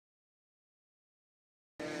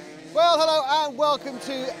Well, hello and welcome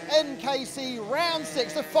to NKC Round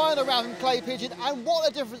 6, the final round from Clay Pigeon, and what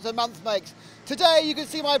a difference a month makes. Today you can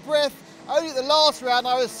see my breath. Only at the last round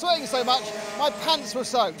I was sweating so much my pants were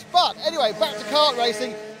soaked. But anyway, back to kart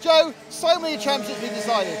racing. Joe, so many championships been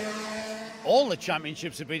decided. All the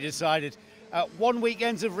championships have been decided. 1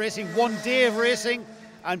 weekend of racing, 1 day of racing,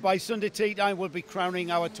 and by Sunday tea time we'll be crowning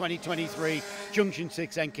our 2023 Junction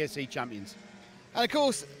 6 NKC champions. And of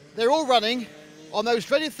course, they're all running on those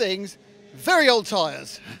dreaded things, very old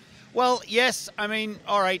tyres. Well, yes, I mean,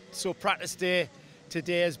 all right, so practice day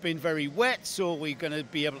today has been very wet, so we're going to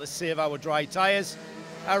be able to save our dry tyres.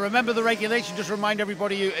 Remember the regulation, just remind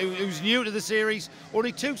everybody who's new to the series,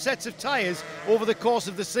 only 2 sets of tyres over the course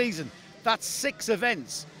of the season. That's 6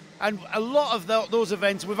 events. And a lot of those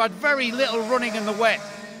events, we've had very little running in the wet.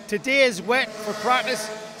 Today is wet for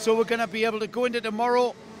practice, so we're going to be able to go into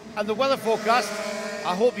tomorrow. And the weather forecast,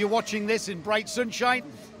 I hope you're watching this in bright sunshine.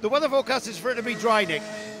 The weather forecast is for it to be dry, Nick.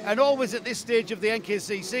 And always at this stage of the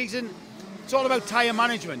NKC season, it's all about tyre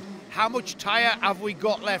management. How much tyre have we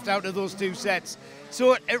got left out of those 2 sets?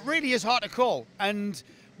 So it really is hard to call. And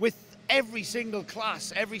with every single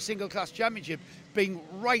class championship being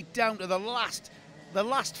right down to the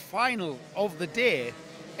last final of the day,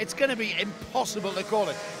 it's going to be impossible to call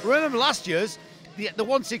it. Remember last year's, the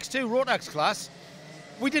 162 Rotax class,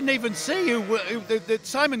 we didn't even see who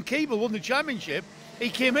Simon Keeble won the championship.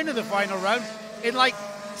 He came into the final round in like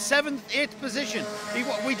 7th, 8th position.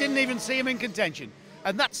 We didn't even see him in contention.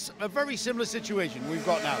 And that's a very similar situation we've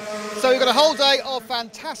got now. So we've got a whole day of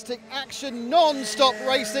fantastic action, non-stop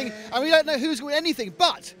racing, and we don't know who's going to win anything.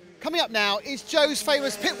 But coming up now is Joe's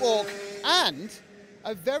famous pit walk and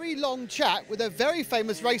a very long chat with a very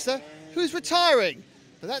famous racer who's retiring.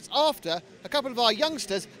 But that's after a couple of our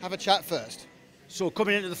youngsters have a chat first. So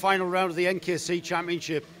coming into the final round of the NKC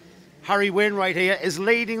Championship, Harry Wainwright here is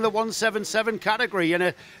leading the 177 category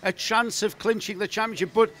and a chance of clinching the championship.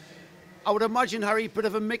 But I would imagine, Harry, a bit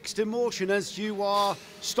of a mixed emotion as you are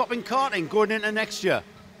stopping karting going into next year.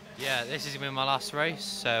 Yeah, this is going to be my last race,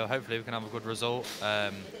 so hopefully we can have a good result.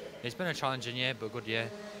 It's been a challenging year, but a good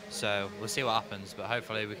year. So we'll see what happens, but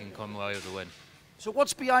hopefully we can come away with a win. So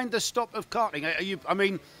what's behind the stop of karting? I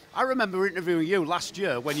mean, I remember interviewing you last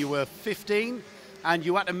year when you were 15 and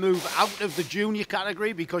you had to move out of the junior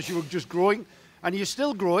category because you were just growing, and you're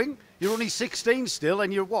still growing. You're only 16 still,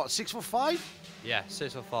 and you're what, 6'5"? Yeah,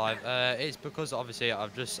 6'5". It's because obviously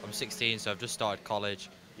I'm 16, so I've just started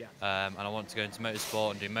college, and I want to go into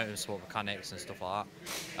motorsport and do motorsport mechanics and stuff like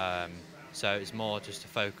that. So it's more just to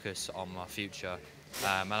focus on my future,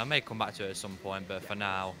 and I may come back to it at some point, but for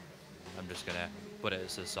now, I'm just going to put it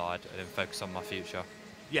to the side and focus on my future.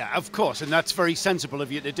 Yeah, of course, and that's very sensible of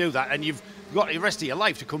you to do that. And you've got the rest of your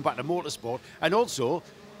life to come back to motorsport, and also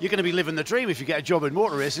you're going to be living the dream if you get a job in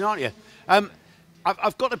motor racing, aren't you?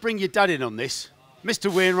 I've got to bring your dad in on this, Mr.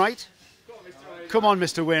 Wainwright. Come on,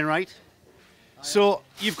 Mr. Wainwright. So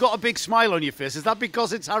you've got a big smile on your face. Is that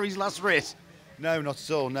because it's Harry's last race? No, not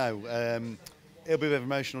at all. No. It'll be a bit of an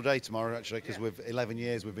emotional day tomorrow, actually, because we've 11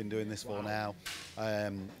 years we've been doing this for now.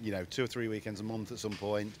 You know, 2 or 3 weekends a month at some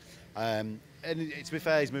point. And to be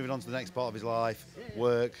fair, he's moving on to the next part of his life,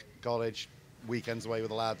 work, college, weekends away with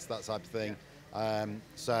the lads, that type of thing.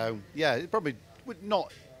 So yeah, it probably would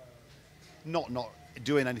not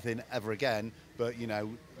doing anything ever again, but you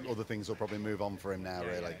know, other things will probably move on for him now.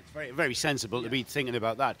 Really, it's very, very sensible to be thinking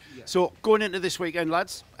about that. So going into this weekend,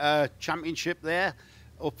 lads, championship there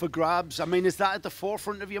up for grabs. I mean, is that at the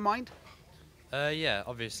forefront of your mind? Yeah,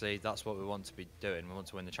 obviously that's what we want to be doing. We want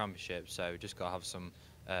to win the championship, so we just got to have some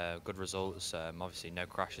good results. Obviously no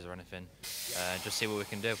crashes or anything. Just see what we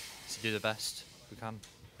can do to do the best we can.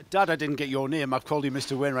 Dad, I didn't get your name. I've called you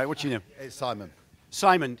Mr. Wainwright. What's your name? It's Simon.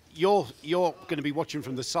 Simon, you're going to be watching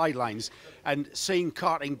from the sidelines and seeing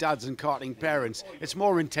karting dads and karting parents. It's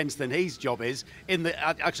more intense than his job is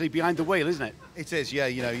actually behind the wheel, isn't it? It is, yeah.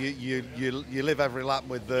 You know, you live every lap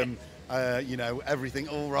with them. You know, everything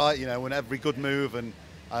all right. You know, and every good move and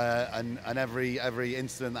every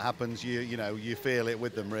incident that happens, you know, you feel it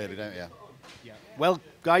with them, really, don't you? Yeah. Well,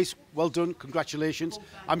 guys, well done. Congratulations.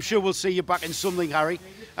 I'm sure we'll see you back in something, Harry.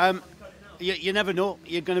 You never know.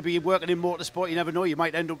 You're going to be working in motorsport. You never know. You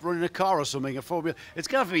might end up running a car or something, a 4-wheel. It's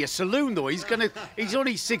going to have to be a saloon, though. He's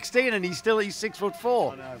only 16 and he's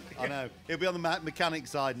 6'4". I know. He'll be on the mechanic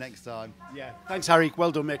side next time. Yeah. Thanks, Harry.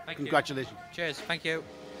 Well done, mate. Congratulations. Cheers. Thank you.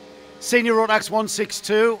 Senior Rotax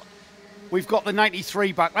 162. We've got the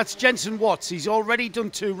 93 back. That's Jensen Watts. He's already done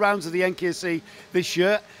 2 rounds of the NKC this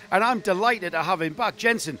year, and I'm delighted to have him back.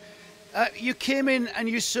 Jensen, you came in and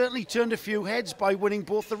you certainly turned a few heads by winning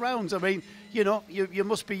both the rounds. I mean, you know, you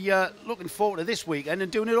must be looking forward to this weekend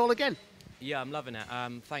and doing it all again. Yeah, I'm loving it.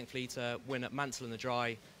 Thankfully to win at Mansell in the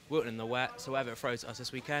dry, Wilton in the wet, so whatever it throws at us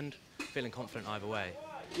this weekend, feeling confident either way.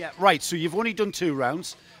 Yeah, right, so you've only done 2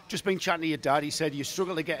 rounds. Just been chatting to your dad, he said you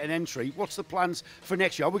struggle to get an entry. What's the plans for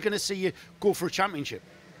next year? Are we going to see you go for a championship?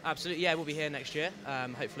 Absolutely, yeah, we'll be here next year.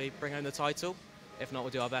 Hopefully bring home the title. If not,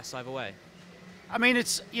 we'll do our best either way. I mean,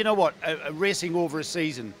 it's, you know what, racing over a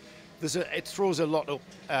season, it throws a lot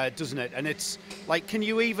up, doesn't it? And it's like, can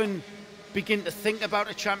you even begin to think about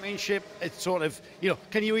a championship? It's sort of, you know,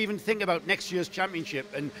 can you even think about next year's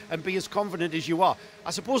championship and be as confident as you are?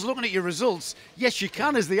 I suppose looking at your results, yes, you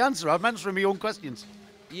can is the answer. I'm answering my own questions.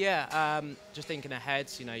 Yeah, just thinking ahead,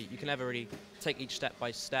 you know, you can never really take each step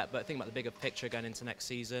by step, but think about the bigger picture going into next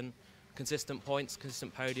season. Consistent points,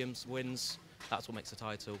 consistent podiums, wins, that's what makes a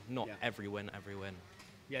title, not every win, every win.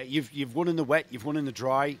 Yeah, you've won in the wet, you've won in the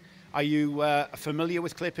dry. Are you familiar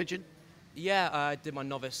with Clay Pigeon? Yeah, I did my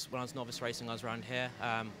novice, when I was novice racing, I was around here.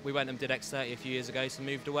 We went and did X30 a few years ago, so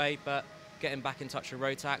moved away, but getting back in touch with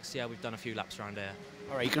Rotax, yeah, we've done a few laps around here.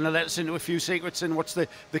 All right, you're going to let us into a few secrets, and what's the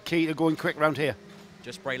key to going quick around here?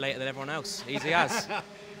 Just brake later than everyone else, easy as.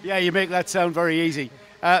 Yeah, you make that sound very easy.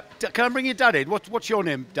 Can I bring your dad in? What's your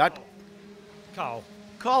name, Dad? Carl.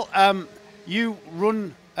 Carl, you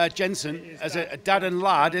run Jensen as a dad and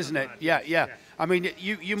lad, isn't it? Yeah. I mean,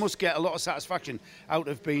 you must get a lot of satisfaction out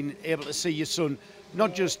of being able to see your son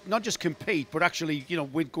not just compete, but actually, you know,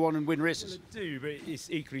 go on and win races. Well, I do, but it's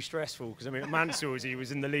equally stressful because I mean, at Mansell's he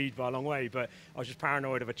was in the lead by a long way, but I was just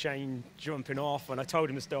paranoid of a chain jumping off, and I told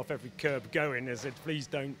him to stay off every curb going. I said, please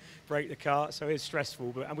don't break the cart. So it's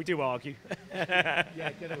stressful, and we do argue. Yeah,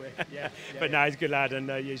 get away. Yeah. But no, he's a good lad, and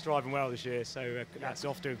he's driving well this year. So that's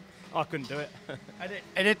off to him. I couldn't do it.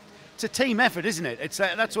 It's a team effort, isn't it? It's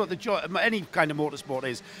that's what the joy any kind of motorsport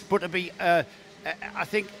is. But to be I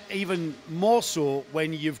think even more so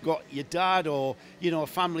when you've got your dad or, you know, a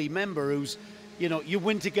family member who's, you know, you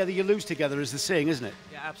win together, you lose together is the saying, isn't it?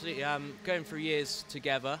 Yeah, absolutely. Going through years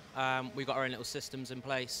together, we've got our own little systems in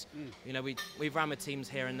place. You know, we've ran with teams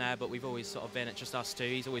here and there, but we've always sort of been at just us two.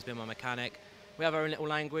 He's always been my mechanic. We have our own little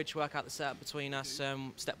language, work out the setup between us,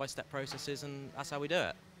 step-by-step processes, and that's how we do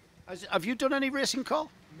it. Have you done any racing, Carl?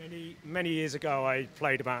 Many years ago, I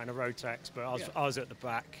played about in a Rotax, but I was at the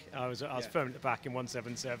back. I was firm at the back in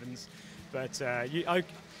 177s. But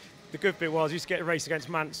the good bit was I used to get a race against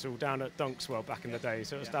Mansell down at Dunkswell back in the day,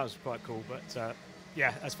 so that was quite cool. But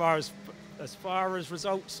yeah, as far as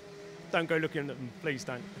results, don't go looking at them, please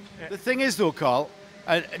don't. The thing is, though, Carl,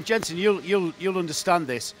 and Jensen, you'll understand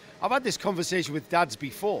this. I've had this conversation with dads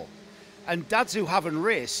before, and dads who haven't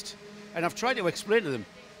raced, and I've tried to explain to them,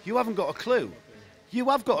 you haven't got a clue. You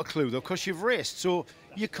have got a clue, though, because you've raced, so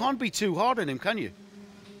you can't be too hard on him, can you?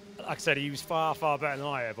 Like I said, he was far, far better than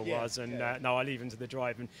I ever was, and no, I leave him to the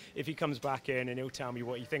drive. And if he comes back in and he'll tell me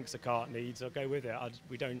what he thinks the cart needs, I'll go with it.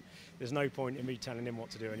 There's no point in me telling him what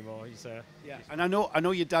to do anymore. And I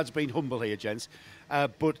know your dad's been humble here, gents,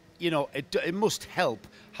 but you know it must help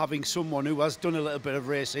having someone who has done a little bit of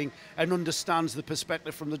racing and understands the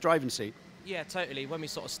perspective from the driving seat. Yeah, totally. When we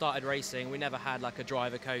sort of started racing, we never had like a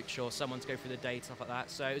driver coach or someone to go through the data, stuff like that.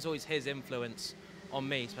 So it was always his influence on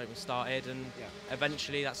me when we started, and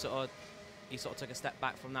eventually he sort of took a step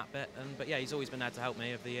back from that bit. But yeah, he's always been there to help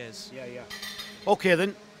me over the years. Yeah. Okay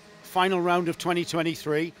then, final round of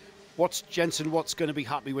 2023. What's going to be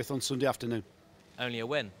happy with on Sunday afternoon? Only a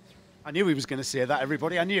win. I knew he was going to say that,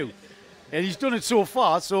 everybody. I knew. And he's done it so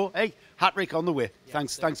far. So hey, hat-trick on the way. Yeah,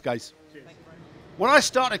 thanks, guys. When I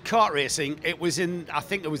started kart racing, I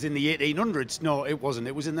think it was in the 1800s. No, it wasn't.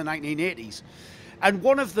 It was in the 1980s. And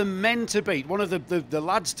one of the men to beat, one of the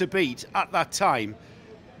lads to beat at that time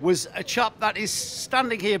was a chap that is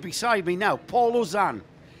standing here beside me now, Paul Ozanne.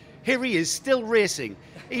 Here he is, still racing.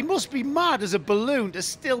 He must be mad as a balloon to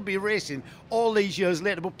still be racing all these years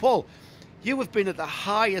later. But Paul, you have been at the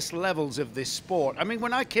highest levels of this sport. I mean,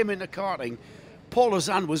 when I came into karting, Paul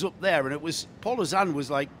Ozanne was up there, and Paul Ozanne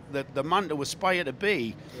was like the man to aspire to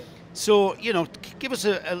be. Yeah. So, you know, give us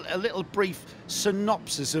a little brief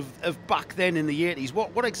synopsis of back then in the 80s.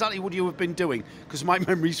 What exactly would you have been doing? Because my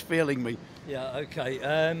memory's failing me. Yeah,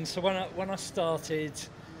 okay. So when I started,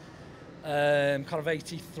 kind of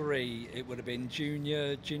 83, it would have been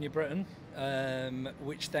Junior Britain,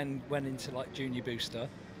 which then went into like Junior Booster.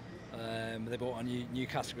 They brought a new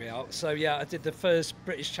category out. So yeah, I did the first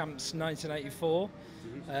British Champs 1984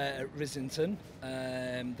 at Rislington.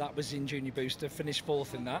 That was in Junior Booster, finished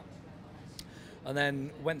 4th in that. And then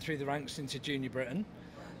went through the ranks into Junior Britain.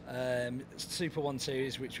 Super 1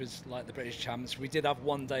 Series, which was like the British Champs. We did have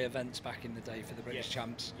one-day events back in the day for the British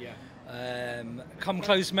Champs. Come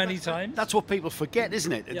close many times. That's what people forget,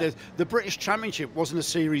 isn't it? Yeah. The British Championship wasn't a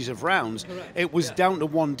series of rounds. Correct. It was down to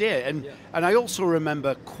one day. And I also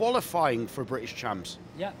remember qualifying for British Champs.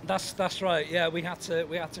 Yeah, that's right. Yeah, we had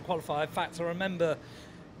to qualify. In fact, I remember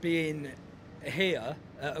being here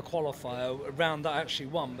at a qualifier, a round that I actually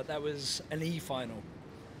won, but that was an E final.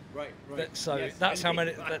 Right. So that's how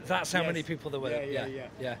many. That's how many people there were.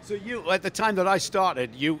 Yeah. So you, at the time that I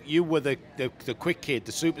started, you were the quick kid,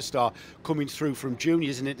 the superstar, coming through from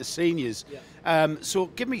juniors and into seniors. So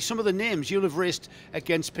give me some of the names. You'll have raced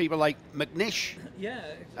against people like McNish. Yeah.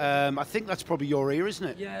 I think that's probably your era, isn't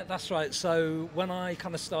it? Yeah, that's right. So when I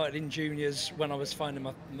kind of started in juniors, when I was finding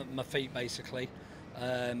my feet, basically,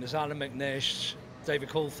 there's Alan McNish, David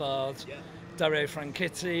Coulthard, Dario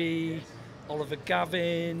Franchitti, Oliver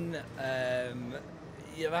Gavin,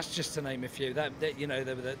 that's just to name a few. They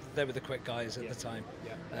were the quick guys at the time,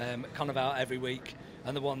 kind of out every week,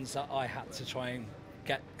 and the ones that I had to try and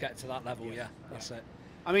get to that level. That's it.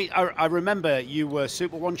 I mean, I remember you were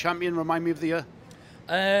Super 1 champion. Remind me of the year.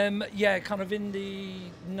 Kind of in the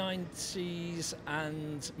 90s,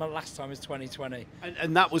 and my last time was 2020.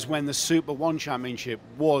 And that was when the Super 1 Championship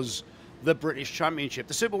was the British Championship.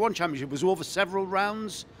 The Super 1 Championship was over several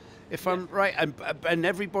rounds, if I'm right, and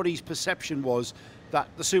everybody's perception was that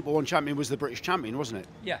the Super 1 champion was the British champion, wasn't it?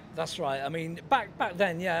 Yeah, that's right. I mean, back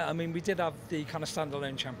then, I mean, we did have the kind of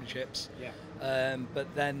standalone championships, but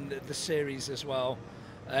then the series as well.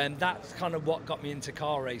 And that's kind of what got me into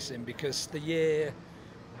car racing, because the year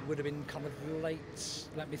would have been kind of late,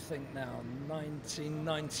 let me think now,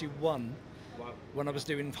 1991, when I was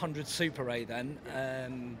doing 100 Super A then.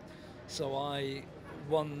 So I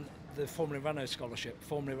won the Formula Renault scholarship.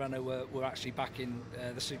 Formula Renault were actually back in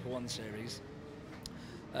the Super 1 series.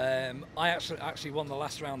 I actually won the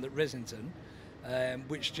last round at Rissington,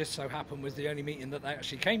 which just so happened was the only meeting that they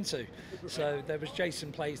actually came to. So there was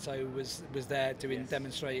Jason Plato was there doing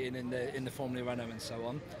demonstrating in the Formula Renault and so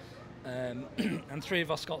on. And three of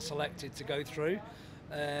us got selected to go through,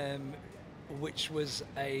 which was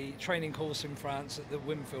a training course in France at the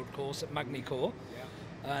Winfield course at Magny-Cours.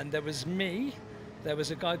 And there was me. There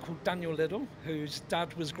was a guy called Daniel Liddell, whose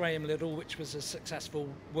dad was Graham Liddell, which was a successful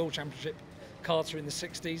World Championship karter in the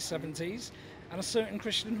 60s, 70s, and a certain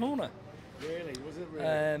Christian Horner. Really? Was it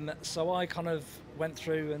really? So I kind of went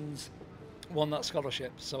through and won that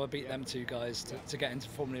scholarship. So I beat them two guys to get into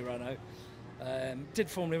Formula Renault. Did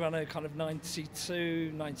Formula Renault kind of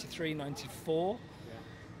 92, 93, 94.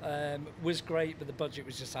 Was great, but the budget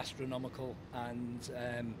was just astronomical. And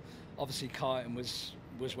obviously karting was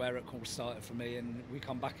where it all started for me, and we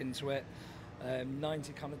come back into it.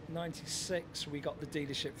 96, we got the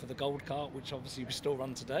dealership for the Gold Kart, which obviously we still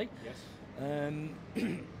run today. And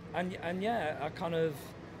I kind of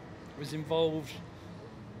was involved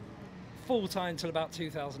full time till about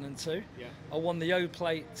 2002. I won the O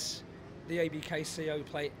plate, the ABKC O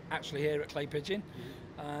plate, actually here at Clay Pigeon,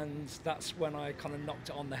 and that's when I kind of knocked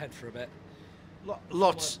it on the head for a bit.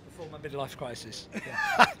 Lots before my midlife crisis.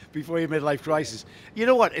 Before your midlife crisis. You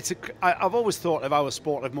know what? I've always thought of our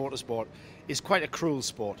sport, of motorsport, is quite a cruel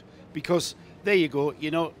sport, because there you go. You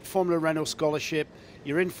know, Formula Renault scholarship.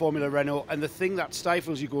 You're in Formula Renault, and the thing that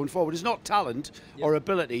stifles you going forward is not talent or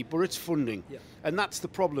ability, but it's funding. And that's the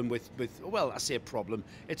problem with, well, I say a problem.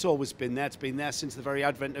 It's always been there. It's been there since the very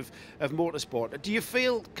advent of motorsport. Do you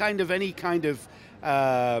feel kind of any kind of,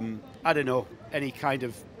 I don't know, any kind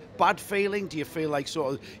of bad feeling? Do you feel like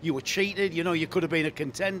sort of you were cheated? You know, you could have been a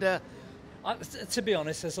contender. To be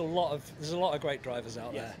honest, there's a lot of great drivers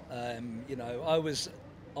out there. You know, I was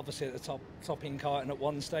obviously at the top in karting at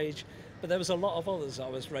one stage, but there was a lot of others I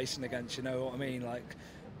was racing against. You know what I mean? Like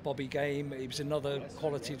Bobby Game, he was another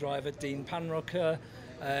quality driver. Dean Panrocker.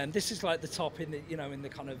 This is like the top in the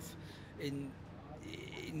kind of in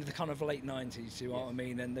the kind of late 90s. You know what I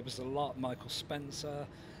mean? And there was a lot. Michael Spencer.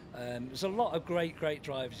 There's a lot of great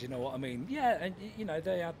drivers, you know what I mean? Yeah, and you know,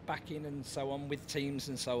 they had backing and so on with teams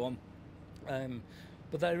and so on.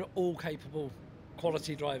 But they're all capable,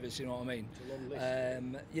 quality drivers, you know what I mean? It's a long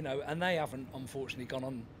list. You know, and they haven't unfortunately gone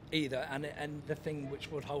on either. And the thing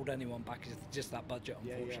which would hold anyone back is just that budget,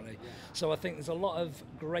 unfortunately. So I think there's a lot of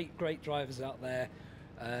great drivers out there,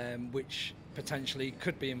 which potentially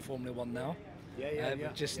could be in Formula One now.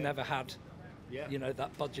 But just never had. You know,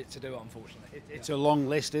 that budget to do it, unfortunately. It's a long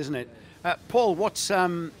list, isn't it? Paul, what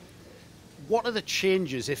are the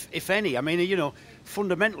changes, if any? I mean, you know,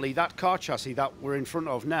 fundamentally, that car chassis that we're in front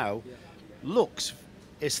of now looks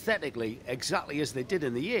aesthetically exactly as they did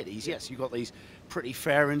in the 80s. Yes, you've got these pretty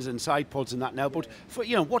fairings and side pods and that now, but for,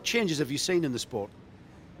 you know, what changes have you seen in the sport?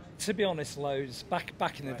 To be honest, loads.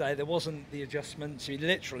 Back in the day, there wasn't the adjustments. You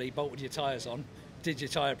literally bolted your tyres on, did your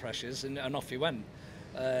tyre pressures, and off you went.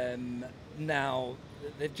 Now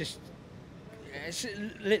they've just, it's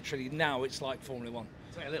literally, now it's like Formula One.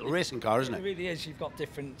 It's like a little racing car, isn't it? It really is. You've got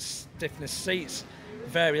different seats,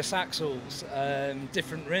 various axles,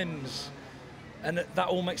 different rims, and that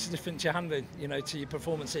all makes a difference to your handling, you know, to your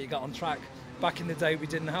performance that you got on track. Back in the day, we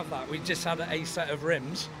didn't have that. We just had a set of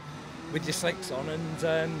rims with your slicks on,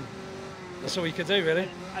 and that's all you could do, really.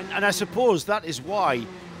 And I suppose that is why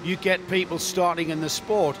you get people starting in the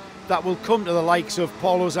sport that will come to the likes of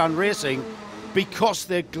Paul Ozan Racing, because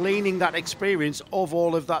they're gleaning that experience of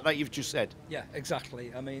all of that you've just said. Yeah,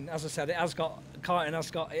 exactly. I mean, as I said, karting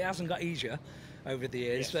hasn't got easier over the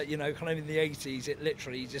years, but you know, kind of in the 80s, it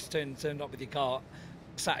literally just turned up with your car,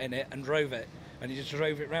 sat in it, and drove it, and you just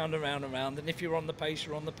drove it round and round and round. And if you were on the pace,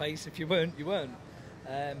 you're on the pace. If you weren't, you weren't.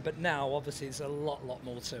 But now, obviously, there's a lot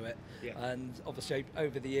more to it. Yeah. And obviously,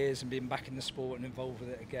 over the years and being back in the sport and involved with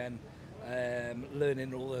it again,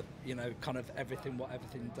 learning all the, you know, kind of what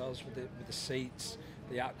everything does with the seats,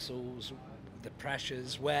 the axles, the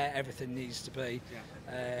pressures, where everything needs to be.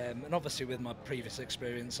 Yeah. And obviously, with my previous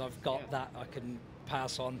experience, I've got that I can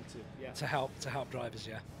pass on to help drivers.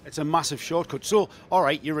 Yeah, it's a massive shortcut. So, all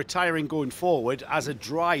right, you're retiring going forward as a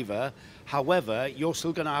driver. However, you're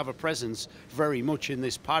still going to have a presence very much in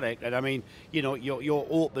this paddock, and I mean, you know, you're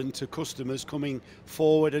open to customers coming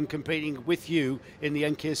forward and competing with you in the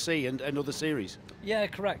NKC and other series. Yeah,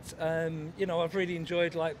 correct. You know, I've really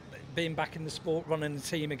enjoyed like being back in the sport, running the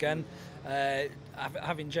team again.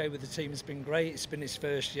 Having Jay with the team has been great. It's been his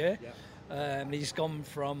first year. Yeah. He's gone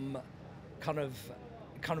from kind of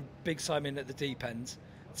big Simon at the deep end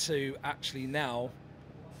to actually now,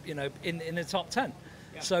 you know, in the top 10.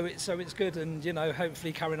 Yeah. So it's good, and you know,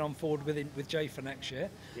 hopefully carrying on forward with Jay for next year.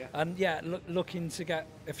 Yeah. And yeah, looking to get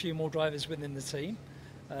a few more drivers within the team.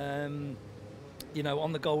 You know,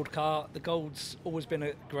 on the Gold car, the Gold's always been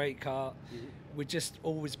a great car. Mm-hmm. We've just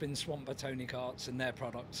always been swamped by Tony Karts and their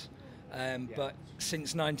products. But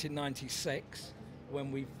since 1996,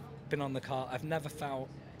 when we've been on the car, I've never felt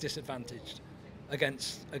disadvantaged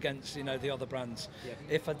against you know, the other brands. Yeah.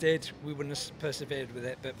 If I did, we wouldn't have persevered with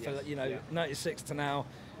it. But for, you know, 96 to now,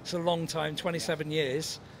 it's a long time, 27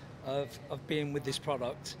 years of being with this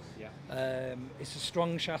product. Yeah. It's a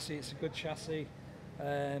strong chassis, it's a good chassis,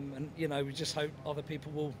 and you know, we just hope other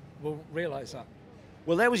people will realise that.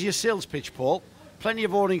 Well, there was your sales pitch, Paul. Plenty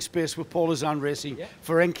of awning space with Paul Ozan Racing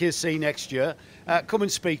for NKC next year. Come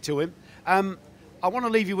and speak to him. I want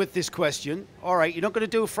to leave you with this question. All right, you're not going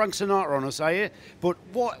to do a Frank Sinatra on us, are you? But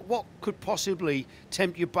what could possibly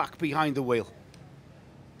tempt you back behind the wheel?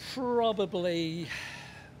 Probably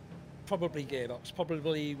gearbox.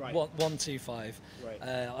 Probably 125. Right.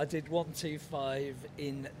 I did 125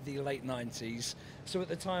 in the late 90s. So at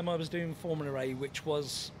the time I was doing Formula A, which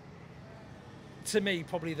was, to me,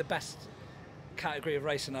 probably the best category of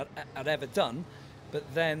racing I'd ever done. But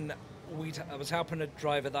then I was helping a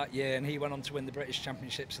driver that year, and he went on to win the British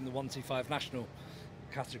Championships in the 125 national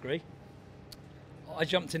category. I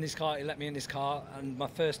jumped in his car, he let me in his car, and my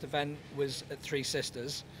first event was at Three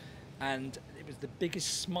Sisters, and it was the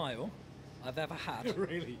biggest smile I've ever had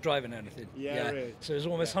really? Driving anything. Yeah. Really? So it was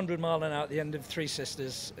almost 100 mile an hour at the end of Three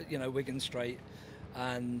Sisters, you know, Wigan Straight,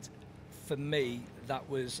 and for me, that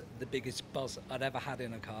was the biggest buzz I'd ever had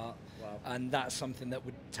in a car. Wow. And that's something that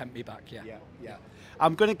would tempt me back, yeah.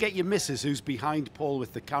 I'm going to get your missus, who's behind Paul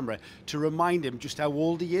with the camera, to remind him just how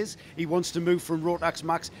old he is. He wants to move from Rotax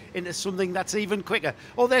Max into something that's even quicker.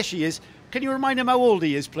 Oh, there she is. Can you remind him how old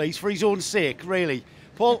he is, please, for his own sake, really?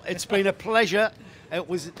 Paul, it's been a pleasure. I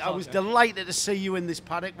was delighted to see you in this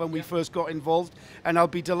paddock when we first got involved, and I'll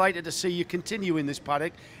be delighted to see you continue in this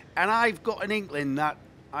paddock. And I've got an inkling that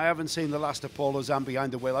I haven't seen the last of Paul Ozan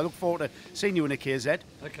behind the wheel. I look forward to seeing you in a KZ.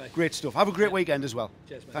 Okay. Great stuff. Have a great weekend as well.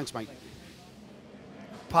 Cheers, mate. Thanks, mate.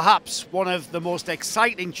 Perhaps one of the most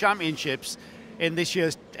exciting championships in this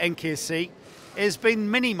year's NKC has been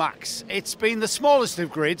Minimax. It's been the smallest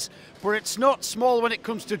of grids, but it's not small when it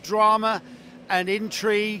comes to drama and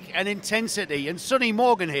intrigue and intensity. And Sonny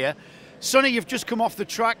Morgan here. Sonny, you've just come off the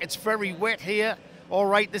track. It's very wet here. All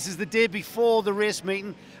right, this is the day before the race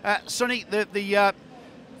meeting. Sonny, the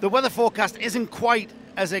weather forecast isn't quite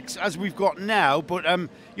as we've got now, but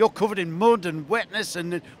you're covered in mud and wetness.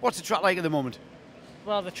 And what's the track like at the moment?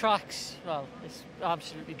 Well, the track's, it's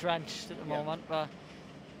absolutely drenched at the moment, but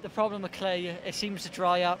the problem with clay, it seems to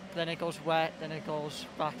dry up, then it goes wet, then it goes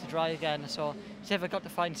back to dry again. So it's difficult to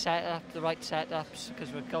find the right setups,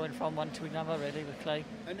 because we're going from one to another really with clay.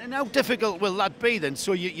 And how difficult will that be then?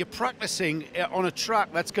 So you're practicing on a track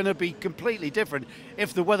that's going to be completely different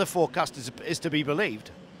if the weather forecast is to be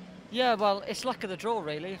believed. Yeah, well, it's luck of the draw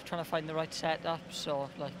really, trying to find the right setup. So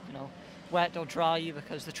like, you know, wet or dry,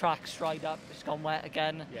 because the track's dried up, it's gone wet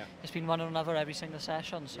again. Yeah. It's been one or another every single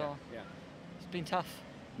session, so it's been tough.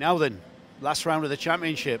 Now then, last round of the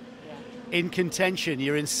championship. Yeah. In contention,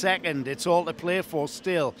 you're in second. It's all to play for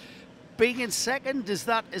still. Being in second, is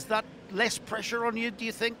that less pressure on you, do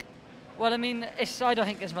you think? Well, I mean, I don't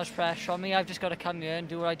think there's much pressure on me. I've just got to come here and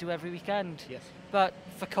do what I do every weekend. Yes. But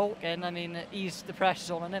for Colkin, I mean, the pressure's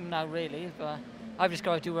all on him now, really. But I've just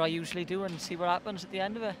got to do what I usually do and see what happens at the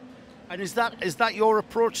end of it. And is that your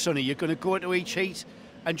approach, Sonny? You're going to go into each heat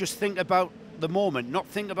and just think about the moment, not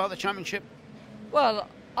think about the championship? Well,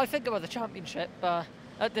 I think about the championship, but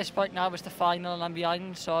at this point now it's the final and I'm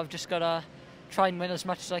behind, so I've just got to try and win as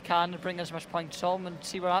much as I can and bring as much points home and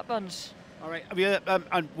see what happens. All right.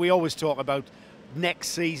 And we always talk about next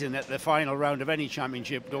season at the final round of any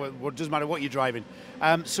championship. It doesn't matter what you're driving.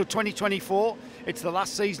 So 2024, it's the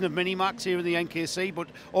last season of Minimax here in the NKC, but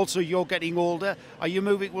also you're getting older. Are you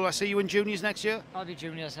moving? Will I see you in juniors next year? I'll be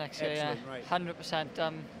juniors next year, yeah. Right.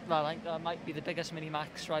 100%. Well, I think I might be the biggest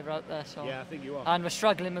Minimax driver out there. So. Yeah, I think you are. And we're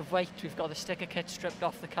struggling with weight. We've got the sticker kit stripped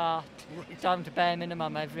off the car, down to bare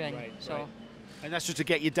minimum, everything. Right, so. Right. And that's just to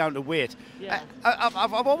get you down to weight. Yeah.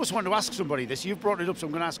 I've always wanted to ask somebody this. You've brought it up, so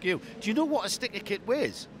I'm going to ask you. Do you know what a sticker kit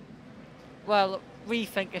weighs? Well, we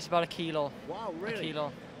think it's about a kilo. Wow, really? A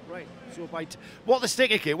kilo. Right. So what the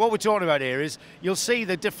sticker kit, what we're talking about here is you'll see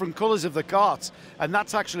the different colours of the carts, and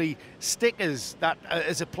that's actually stickers that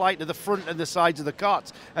is applied to the front and the sides of the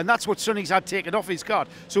carts, and that's what Sonny's had taken off his cart.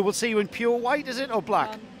 So we'll see you in pure white, is it, or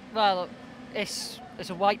black? Well, it's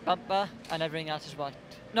a white bumper and everything else is white.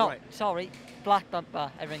 No, right. Sorry, black bumper,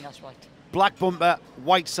 everything else white. Black bumper,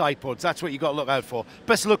 white side pods. That's what you got to look out for.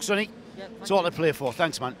 Best of luck, Sonny. Yeah, it's all to play for.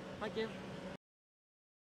 Thanks, man. Thank you.